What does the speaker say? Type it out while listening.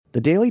The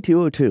Daily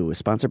 202 is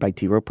sponsored by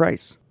T. Rowe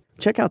Price.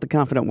 Check out The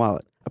Confident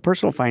Wallet, a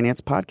personal finance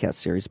podcast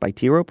series by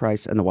T. Rowe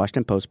Price and the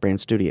Washington Post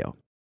brand studio.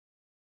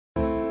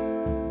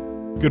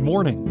 Good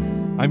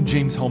morning. I'm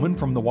James Hohman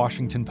from the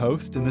Washington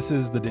Post, and this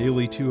is the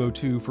Daily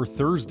 202 for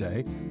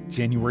Thursday,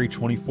 January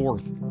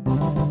 24th.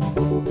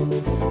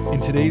 In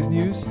today's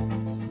news,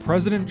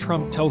 President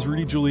Trump tells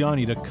Rudy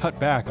Giuliani to cut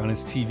back on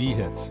his TV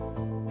hits.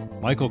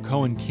 Michael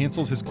Cohen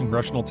cancels his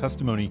congressional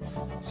testimony,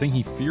 saying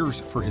he fears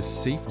for his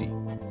safety.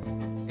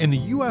 And the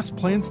U.S.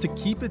 plans to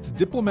keep its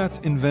diplomats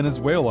in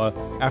Venezuela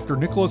after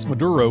Nicolas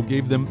Maduro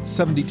gave them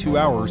 72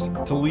 hours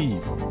to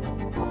leave.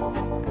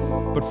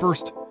 But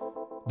first,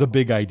 the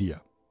big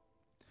idea.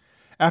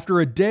 After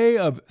a day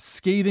of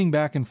scathing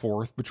back and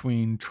forth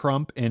between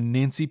Trump and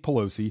Nancy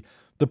Pelosi,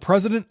 the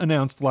president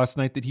announced last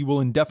night that he will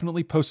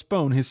indefinitely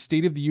postpone his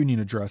State of the Union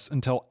address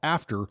until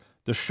after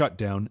the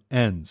shutdown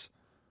ends.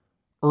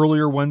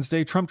 Earlier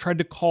Wednesday, Trump tried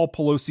to call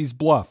Pelosi's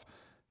bluff,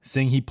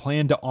 saying he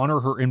planned to honor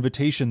her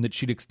invitation that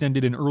she'd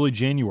extended in early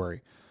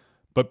January.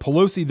 But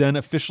Pelosi then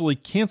officially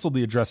canceled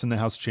the address in the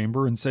House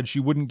chamber and said she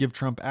wouldn't give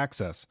Trump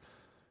access.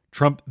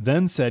 Trump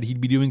then said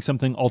he'd be doing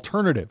something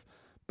alternative,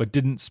 but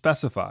didn't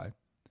specify.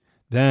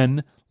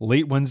 Then,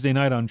 late Wednesday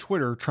night on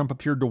Twitter, Trump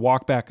appeared to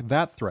walk back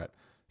that threat,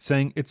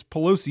 saying it's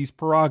Pelosi's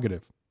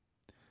prerogative.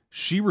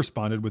 She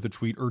responded with a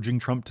tweet urging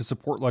Trump to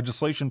support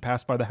legislation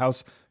passed by the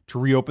House to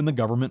reopen the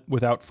government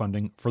without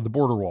funding for the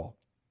border wall.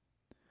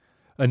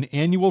 An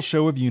annual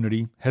show of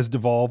unity has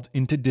devolved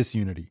into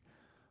disunity.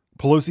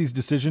 Pelosi's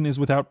decision is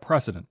without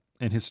precedent,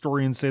 and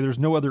historians say there's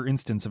no other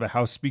instance of a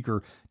House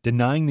Speaker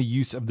denying the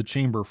use of the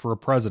chamber for a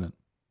president.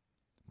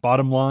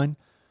 Bottom line,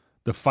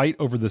 the fight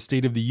over the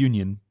State of the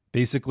Union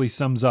basically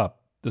sums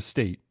up the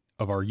state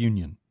of our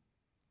union.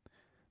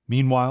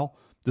 Meanwhile,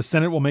 the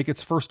Senate will make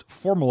its first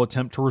formal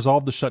attempt to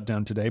resolve the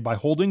shutdown today by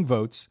holding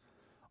votes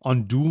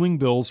on dueling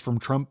bills from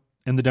Trump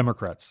and the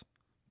Democrats,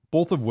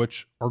 both of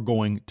which are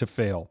going to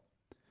fail.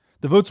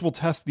 The votes will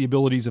test the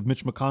abilities of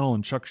Mitch McConnell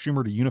and Chuck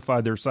Schumer to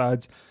unify their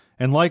sides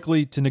and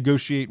likely to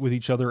negotiate with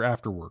each other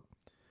afterward.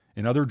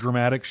 In other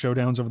dramatic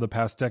showdowns over the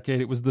past decade,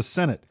 it was the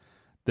Senate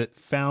that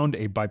found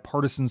a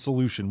bipartisan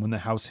solution when the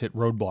House hit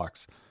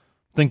roadblocks.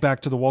 Think back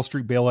to the Wall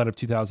Street bailout of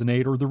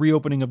 2008 or the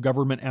reopening of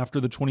government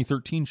after the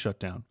 2013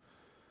 shutdown.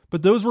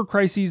 But those were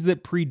crises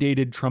that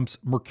predated Trump's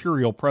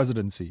mercurial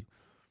presidency.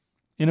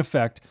 In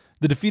effect,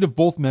 the defeat of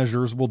both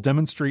measures will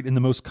demonstrate in the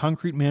most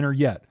concrete manner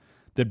yet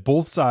that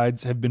both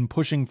sides have been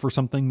pushing for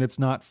something that's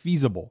not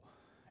feasible,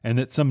 and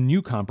that some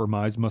new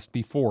compromise must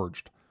be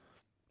forged.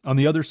 On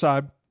the other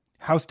side,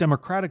 House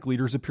Democratic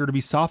leaders appear to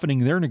be softening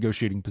their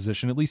negotiating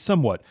position, at least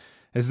somewhat,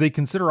 as they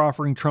consider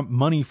offering Trump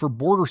money for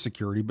border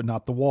security but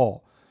not the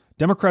wall.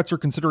 Democrats are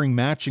considering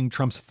matching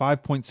Trump's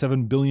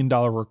 $5.7 billion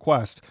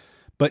request,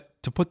 but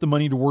to put the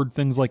money toward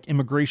things like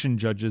immigration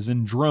judges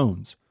and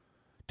drones.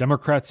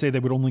 Democrats say they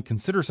would only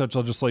consider such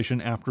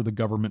legislation after the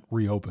government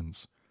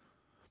reopens.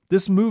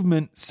 This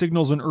movement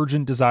signals an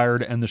urgent desire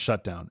to end the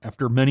shutdown,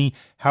 after many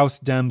House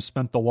Dems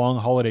spent the long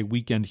holiday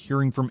weekend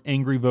hearing from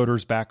angry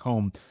voters back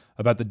home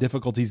about the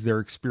difficulties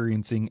they're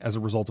experiencing as a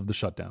result of the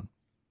shutdown.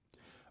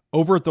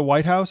 Over at the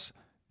White House,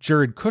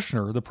 Jared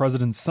Kushner, the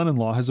president's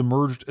son-in-law, has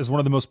emerged as one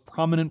of the most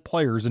prominent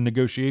players in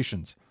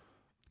negotiations.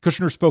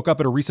 Kushner spoke up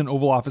at a recent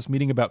Oval Office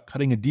meeting about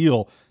cutting a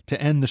deal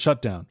to end the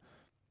shutdown.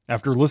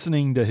 After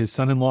listening to his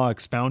son-in-law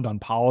expound on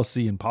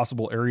policy and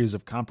possible areas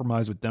of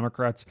compromise with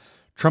Democrats,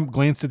 Trump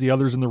glanced at the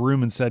others in the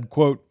room and said,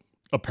 quote,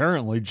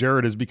 "Apparently,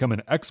 Jared has become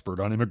an expert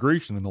on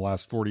immigration in the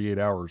last 48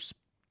 hours.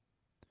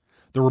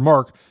 The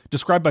remark,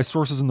 described by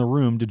sources in the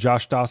room to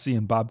Josh Dawsey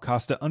and Bob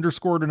Costa,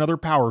 underscored another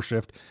power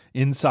shift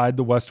inside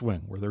the West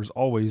Wing, where there's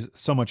always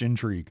so much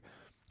intrigue.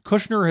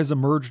 Kushner has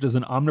emerged as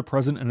an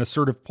omnipresent and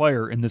assertive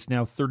player in this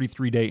now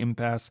 33-day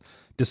impasse,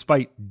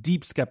 despite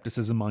deep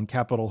skepticism on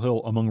Capitol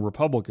Hill among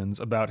Republicans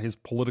about his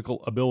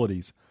political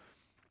abilities.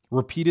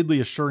 Repeatedly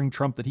assuring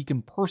Trump that he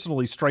can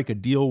personally strike a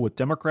deal with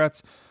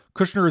Democrats,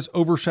 Kushner has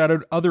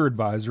overshadowed other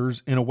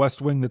advisors in a West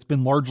Wing that's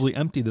been largely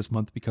empty this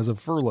month because of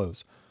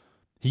furloughs.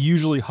 He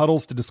usually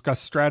huddles to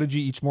discuss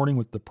strategy each morning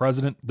with the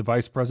president, the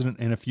vice president,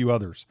 and a few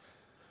others.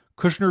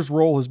 Kushner's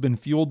role has been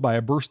fueled by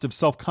a burst of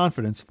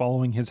self-confidence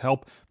following his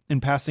help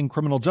in passing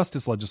criminal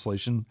justice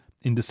legislation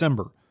in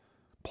December,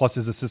 plus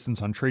his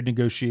assistance on trade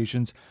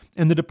negotiations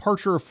and the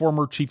departure of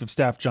former Chief of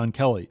Staff John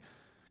Kelly.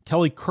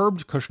 Kelly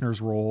curbed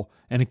Kushner's role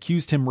and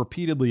accused him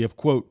repeatedly of,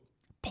 quote,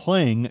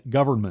 playing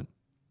government.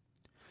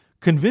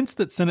 Convinced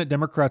that Senate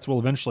Democrats will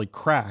eventually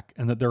crack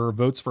and that there are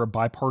votes for a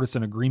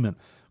bipartisan agreement,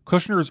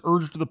 Kushner has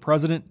urged the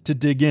president to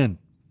dig in.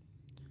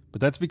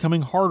 But that's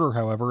becoming harder,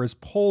 however, as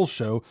polls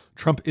show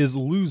Trump is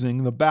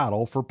losing the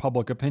battle for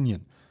public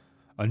opinion.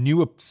 A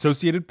new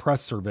Associated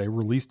Press survey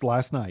released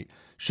last night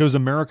shows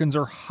Americans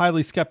are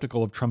highly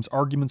skeptical of Trump's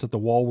arguments that the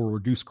wall will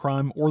reduce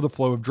crime or the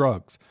flow of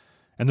drugs.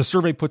 And the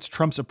survey puts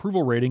Trump's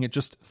approval rating at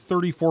just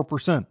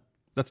 34%.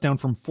 That's down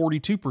from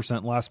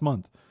 42% last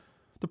month.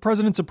 The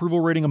president's approval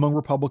rating among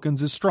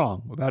Republicans is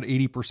strong, about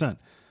 80%,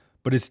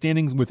 but his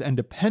standing with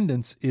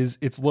independents is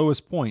its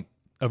lowest point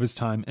of his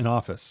time in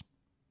office.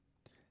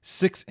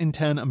 6 in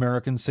 10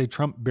 Americans say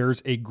Trump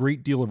bears a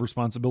great deal of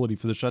responsibility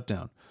for the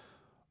shutdown.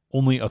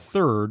 Only a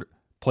third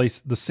place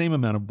the same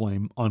amount of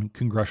blame on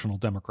congressional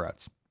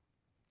Democrats.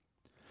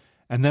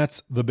 And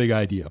that's the big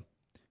idea.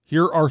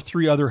 Here are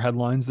 3 other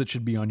headlines that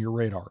should be on your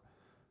radar.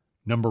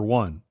 Number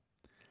 1,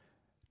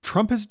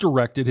 Trump has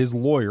directed his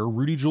lawyer,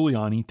 Rudy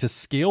Giuliani, to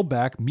scale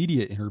back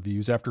media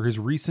interviews after his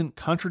recent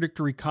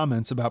contradictory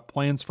comments about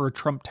plans for a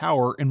Trump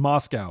Tower in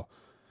Moscow.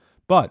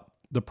 But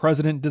the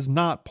president does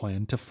not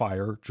plan to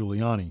fire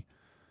Giuliani.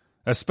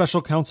 As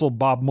special counsel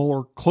Bob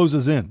Mueller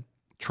closes in,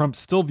 Trump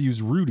still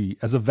views Rudy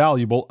as a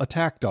valuable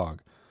attack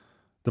dog.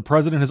 The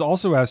president has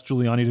also asked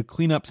Giuliani to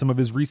clean up some of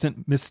his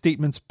recent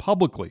misstatements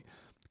publicly,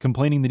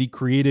 complaining that he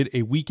created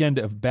a weekend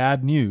of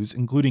bad news,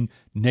 including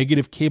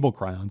negative cable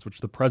cryons, which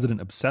the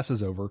president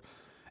obsesses over,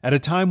 at a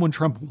time when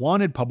Trump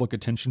wanted public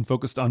attention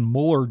focused on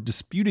Mueller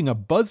disputing a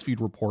BuzzFeed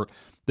report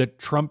that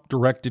Trump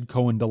directed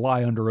Cohen to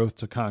lie under oath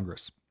to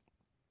Congress.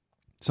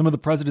 Some of the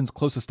president's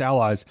closest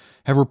allies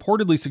have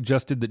reportedly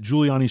suggested that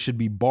Giuliani should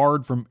be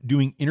barred from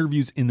doing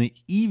interviews in the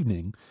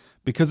evening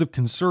because of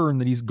concern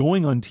that he's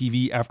going on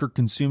TV after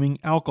consuming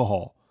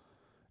alcohol.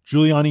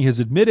 Giuliani has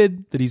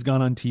admitted that he's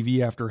gone on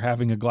TV after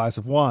having a glass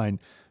of wine,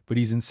 but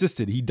he's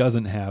insisted he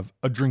doesn't have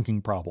a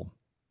drinking problem.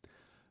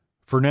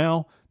 For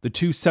now, the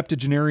 2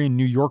 septuagenarian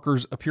New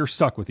Yorkers appear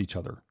stuck with each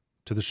other,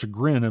 to the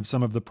chagrin of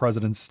some of the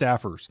president's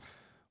staffers.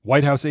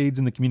 White House aides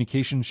in the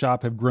communications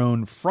shop have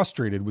grown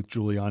frustrated with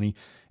Giuliani,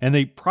 and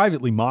they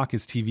privately mock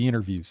his TV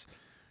interviews.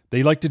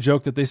 They like to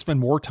joke that they spend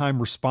more time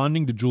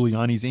responding to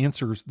Giuliani's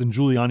answers than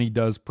Giuliani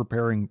does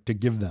preparing to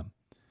give them.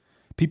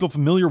 People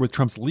familiar with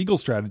Trump's legal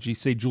strategy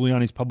say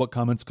Giuliani's public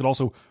comments could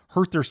also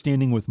hurt their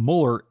standing with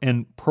Mueller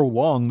and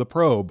prolong the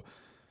probe.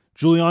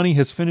 Giuliani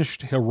has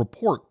finished a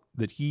report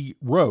that he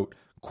wrote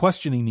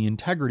questioning the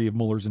integrity of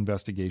Mueller's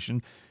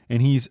investigation,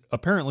 and he's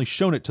apparently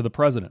shown it to the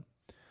president.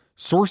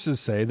 Sources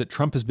say that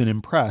Trump has been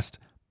impressed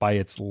by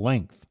its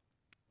length.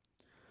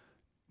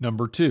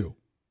 Number 2,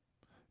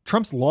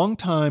 Trump's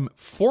longtime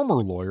former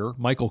lawyer,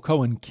 Michael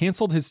Cohen,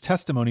 canceled his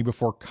testimony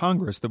before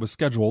Congress that was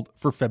scheduled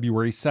for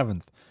February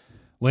 7th.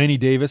 Lanny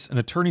Davis, an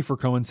attorney for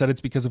Cohen, said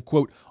it's because of,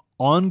 quote,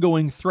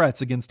 ongoing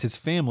threats against his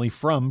family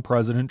from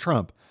President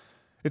Trump.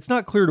 It's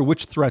not clear to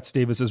which threats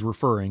Davis is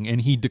referring,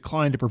 and he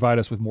declined to provide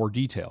us with more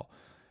detail.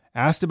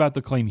 Asked about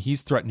the claim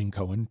he's threatening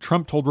Cohen,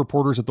 Trump told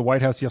reporters at the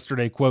White House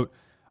yesterday, quote,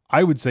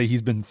 I would say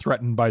he's been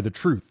threatened by the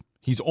truth.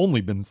 He's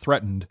only been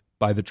threatened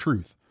by the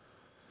truth.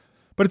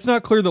 But it's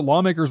not clear that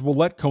lawmakers will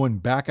let Cohen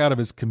back out of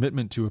his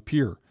commitment to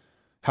appear.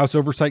 House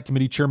Oversight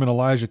Committee Chairman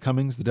Elijah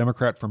Cummings, the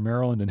Democrat from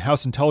Maryland, and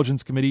House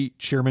Intelligence Committee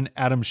Chairman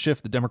Adam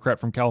Schiff, the Democrat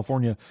from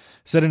California,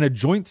 said in a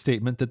joint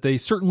statement that they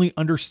certainly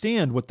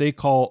understand what they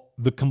call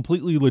the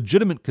completely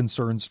legitimate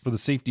concerns for the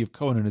safety of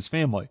Cohen and his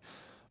family.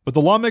 But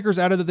the lawmakers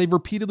added that they've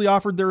repeatedly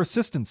offered their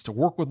assistance to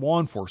work with law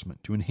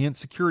enforcement to enhance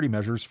security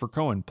measures for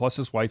Cohen, plus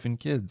his wife and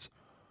kids.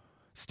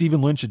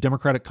 Stephen Lynch, a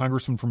Democratic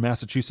congressman from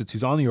Massachusetts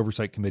who's on the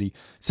Oversight Committee,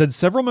 said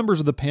several members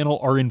of the panel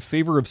are in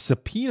favor of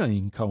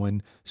subpoenaing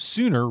Cohen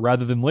sooner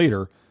rather than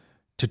later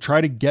to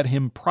try to get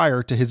him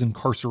prior to his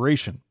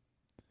incarceration.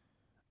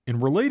 In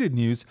related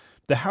news,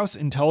 the House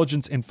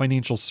Intelligence and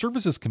Financial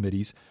Services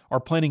Committees are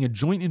planning a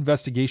joint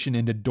investigation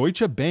into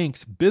Deutsche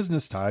Bank's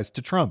business ties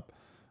to Trump.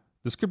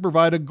 This could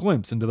provide a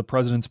glimpse into the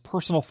president's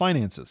personal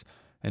finances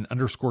and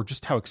underscore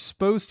just how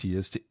exposed he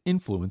is to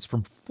influence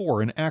from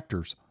foreign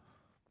actors.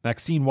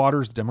 Maxine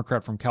Waters, the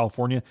Democrat from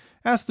California,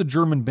 asked the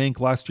German bank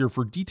last year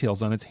for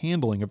details on its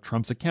handling of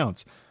Trump's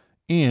accounts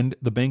and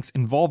the bank's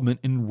involvement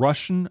in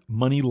Russian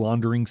money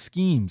laundering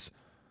schemes.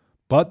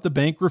 But the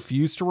bank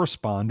refused to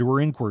respond to her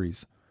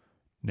inquiries.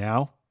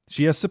 Now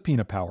she has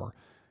subpoena power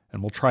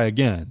and will try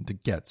again to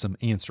get some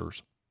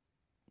answers.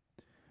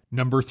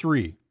 Number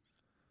 3.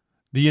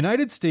 The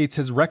United States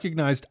has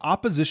recognized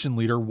opposition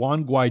leader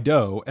Juan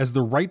Guaido as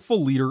the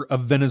rightful leader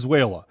of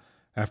Venezuela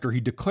after he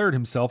declared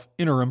himself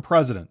interim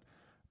president,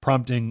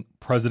 prompting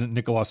President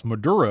Nicolas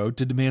Maduro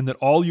to demand that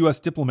all U.S.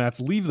 diplomats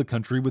leave the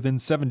country within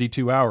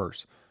 72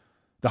 hours.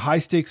 The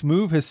high-stakes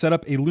move has set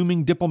up a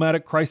looming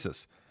diplomatic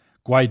crisis.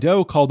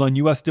 Guaido called on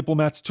U.S.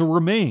 diplomats to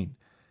remain,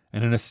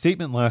 and in a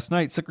statement last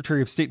night,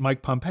 Secretary of State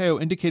Mike Pompeo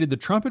indicated the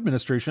Trump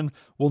administration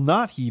will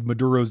not heed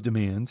Maduro's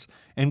demands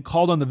and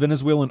called on the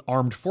Venezuelan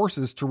armed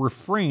forces to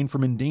refrain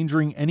from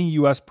endangering any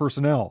U.S.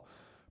 personnel,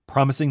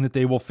 promising that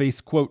they will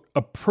face, quote,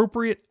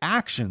 appropriate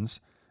actions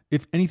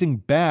if anything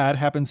bad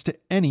happens to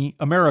any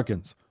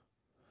Americans.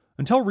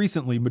 Until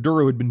recently,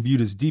 Maduro had been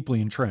viewed as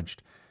deeply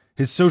entrenched.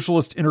 His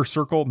socialist inner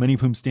circle, many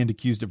of whom stand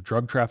accused of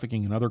drug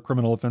trafficking and other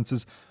criminal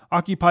offenses,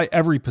 occupy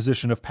every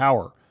position of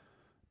power.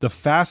 The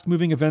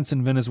fast-moving events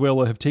in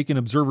Venezuela have taken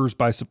observers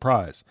by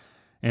surprise,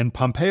 and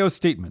Pompeo's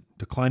statement,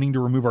 declining to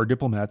remove our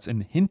diplomats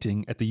and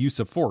hinting at the use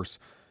of force,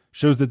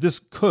 shows that this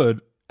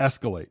could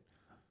escalate.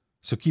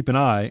 So keep an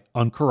eye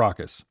on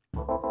Caracas.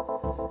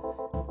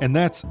 And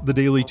that's the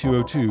Daily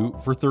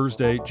 202 for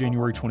Thursday,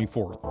 January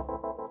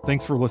 24th.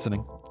 Thanks for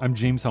listening. I'm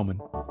James Hellman.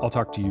 I'll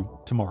talk to you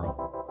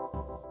tomorrow.